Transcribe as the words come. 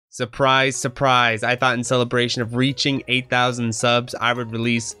Surprise, surprise. I thought in celebration of reaching 8,000 subs, I would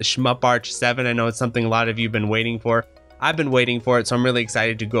release ShmupArch 7. I know it's something a lot of you have been waiting for. I've been waiting for it, so I'm really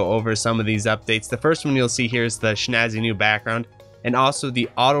excited to go over some of these updates. The first one you'll see here is the snazzy new background and also the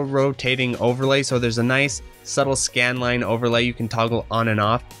auto-rotating overlay. So there's a nice subtle scanline overlay you can toggle on and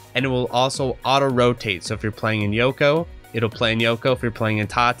off, and it will also auto-rotate. So if you're playing in Yoko, it'll play in Yoko. If you're playing in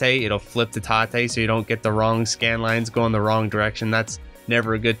Tate, it'll flip to Tate so you don't get the wrong scan lines going the wrong direction. That's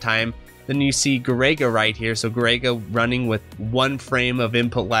never a good time. Then you see Garegga right here. So Garegga running with 1 frame of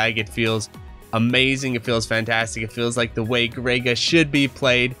input lag. It feels amazing. It feels fantastic. It feels like the way Garegga should be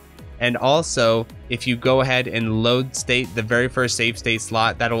played. And also, if you go ahead and load state the very first save state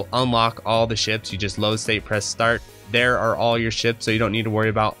slot, that'll unlock all the ships. You just load state, press start. There are all your ships, so you don't need to worry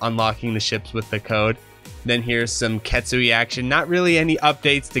about unlocking the ships with the code. Then here's some Ketsui action. Not really any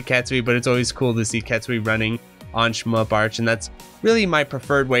updates to Ketsui, but it's always cool to see Ketsui running on ShmupArch, and that's really my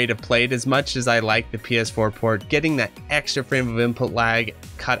preferred way to play it. As much as I like the PS4 port, getting that extra frame of input lag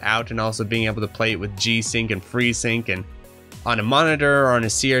cut out and also being able to play it with gsync and freesync and on a monitor or on a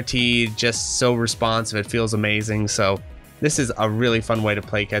CRT, just so responsive, it feels amazing. So this is a really fun way to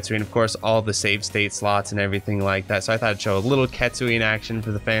play Ketsui, and of course all the save state slots and everything like that. So I thought I'd show a little Ketsui in action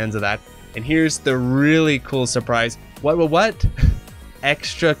for the fans of that. And here's the really cool surprise. What?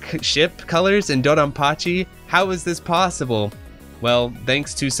 Extra ship colors in Dodonpachi? How is this possible? Well,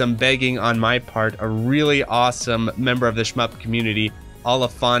 thanks to some begging on my part, a really awesome member of the Shmup community,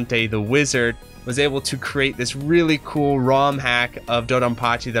 Olafante the Wizard, was able to create this really cool ROM hack of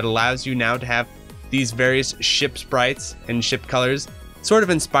Dodonpachi that allows you now to have these various ship sprites and ship colors, sort of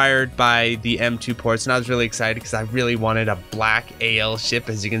inspired by the M2 ports. And I was really excited because I really wanted a black AL ship,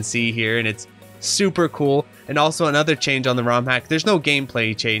 as you can see here, and it's super cool. And also another change on the ROM hack, there's no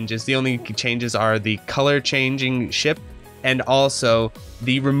gameplay changes. The only changes are the color changing ship and also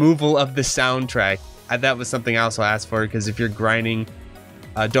the removal of the soundtrack. That was something I also asked for, because if you're grinding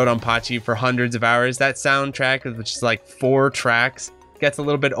Dodonpachi for hundreds of hours, that soundtrack, which is like 4 tracks, gets a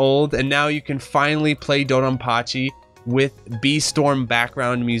little bit old, and now you can finally play Dodonpachi with B-Storm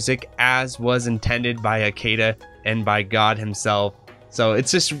background music as was intended by Akeda and by God himself. So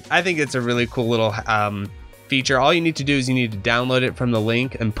it's just, I think it's a really cool little feature. All you need to do is you need to download it from the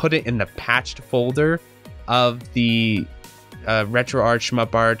link and put it in the patched folder of the RetroArch,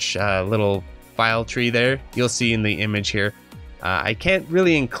 ShmupArch little file tree there. You'll see in the image here. I can't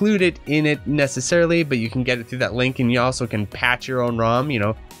really include it in it necessarily, but you can get it through that link, and you also can patch your own ROM, you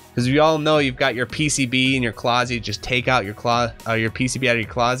know, because we all know you've got your PCB in your closet. Just take out your PCB out of your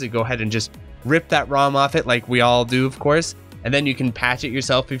closet, go ahead and just rip that ROM off it like we all do, of course, and then you can patch it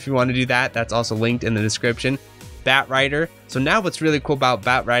yourself if you want to do that. That's also linked in the description. Batrider. So now what's really cool about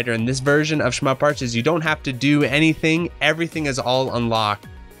Batrider in this version of ShmupArch is you don't have to do anything. Everything is all unlocked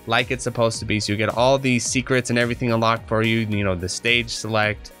like it's supposed to be. So you get all these secrets and everything unlocked for you. You know, the stage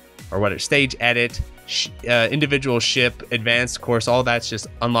select, or what, stage edit, individual ship, advanced course, all that's just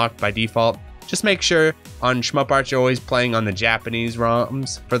unlocked by default. Just make sure on ShmupArch you're always playing on the Japanese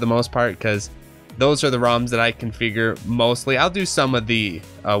ROMs for the most part, because those are the ROMs that I configure mostly. I'll do some of the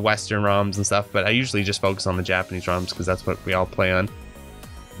Western ROMs and stuff, but I usually just focus on the Japanese ROMs because that's what we all play on.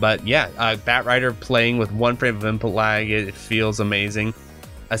 But yeah, Batrider playing with 1 frame of input lag, it feels amazing.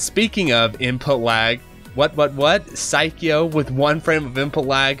 Speaking of input lag, what? Psycho with 1 frame of input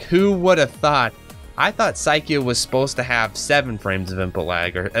lag? Who would have thought? I thought Psycho was supposed to have 7 frames of input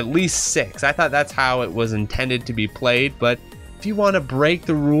lag, or at least 6. I thought that's how it was intended to be played, but if you want to break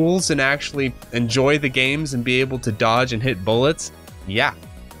the rules and actually enjoy the games and be able to dodge and hit bullets, yeah,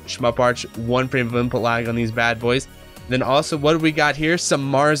 ShmupArch 1 frame of input lag on these bad boys. Then also, what do we got here? Some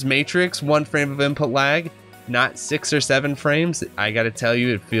Mars Matrix 1 frame of input lag, not 6 or 7 frames. I gotta tell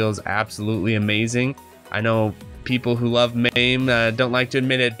you, it feels absolutely amazing. I know people who love MAME don't like to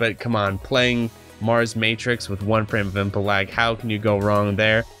admit it, but come on, playing Mars Matrix with 1 frame of input lag, how can you go wrong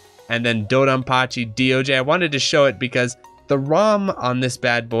there? And then Dodonpachi DOJ, I wanted to show it because the ROM on this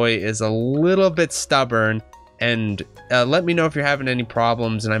bad boy is a little bit stubborn, and let me know if you're having any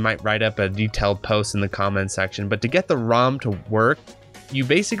problems, and I might write up a detailed post in the comment section. But to get the ROM to work, you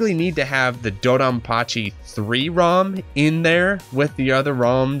basically need to have the Dodonpachi 3 ROM in there with the other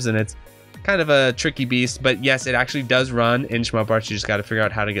ROMs, and it's kind of a tricky beast. But yes, it actually does run in ShmupArch. You just got to figure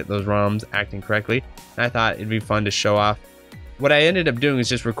out how to get those ROMs acting correctly. And I thought it'd be fun to show off. What I ended up doing is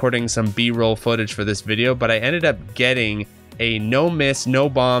just recording some B-roll footage for this video, but I ended up getting a no miss, no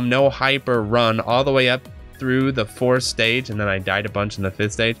bomb, no hyper run all the way up through the 4th stage, and then I died a bunch in the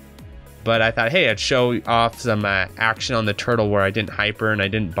 5th stage. But I thought, hey, I'd show off some action on the turtle where I didn't hyper and I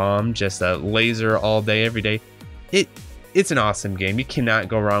didn't bomb, just a laser all day, every day. It it's an awesome game. You cannot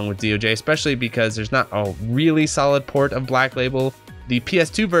go wrong with DOJ, especially because there's not a really solid port of Black Label. The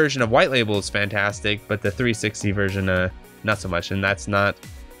PS2 version of White Label is fantastic, but the 360 version, not so much. And that's not,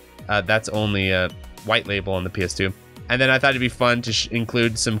 that's only White Label on the PS2. And then I thought it'd be fun to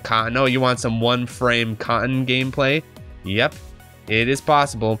include some cotton. Oh, you want some one-frame cotton gameplay? Yep, it is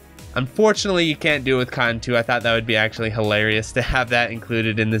possible. Unfortunately, you can't do it with Cotton 2. I thought that would be actually hilarious to have that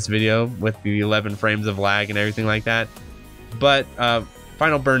included in this video with the 11 frames of lag and everything like that. But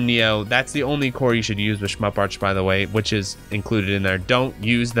Final Burn Neo, that's the only core you should use with ShmupArch, by the way, which is included in there. Don't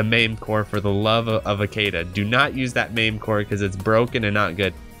use the MAME core for the love of Akeda. Do not use that MAME core because it's broken and not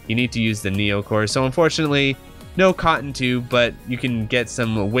good. You need to use the Neo core. So unfortunately, no Cotton 2, but you can get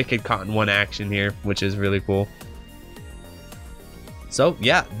some wicked Cotton 1 action here, which is really cool. So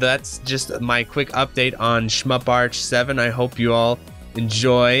yeah, that's just my quick update on ShmupArch 7. I hope you all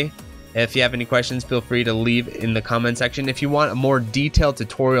enjoy. If you have any questions, feel free to leave in the comment section. If you want a more detailed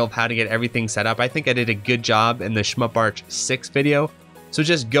tutorial of how to get everything set up, I think I did a good job in the ShmupArch 6 video. So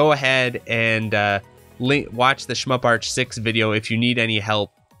just go ahead and watch the ShmupArch 6 video if you need any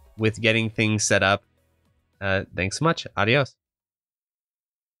help with getting things set up. Thanks so much. Adios.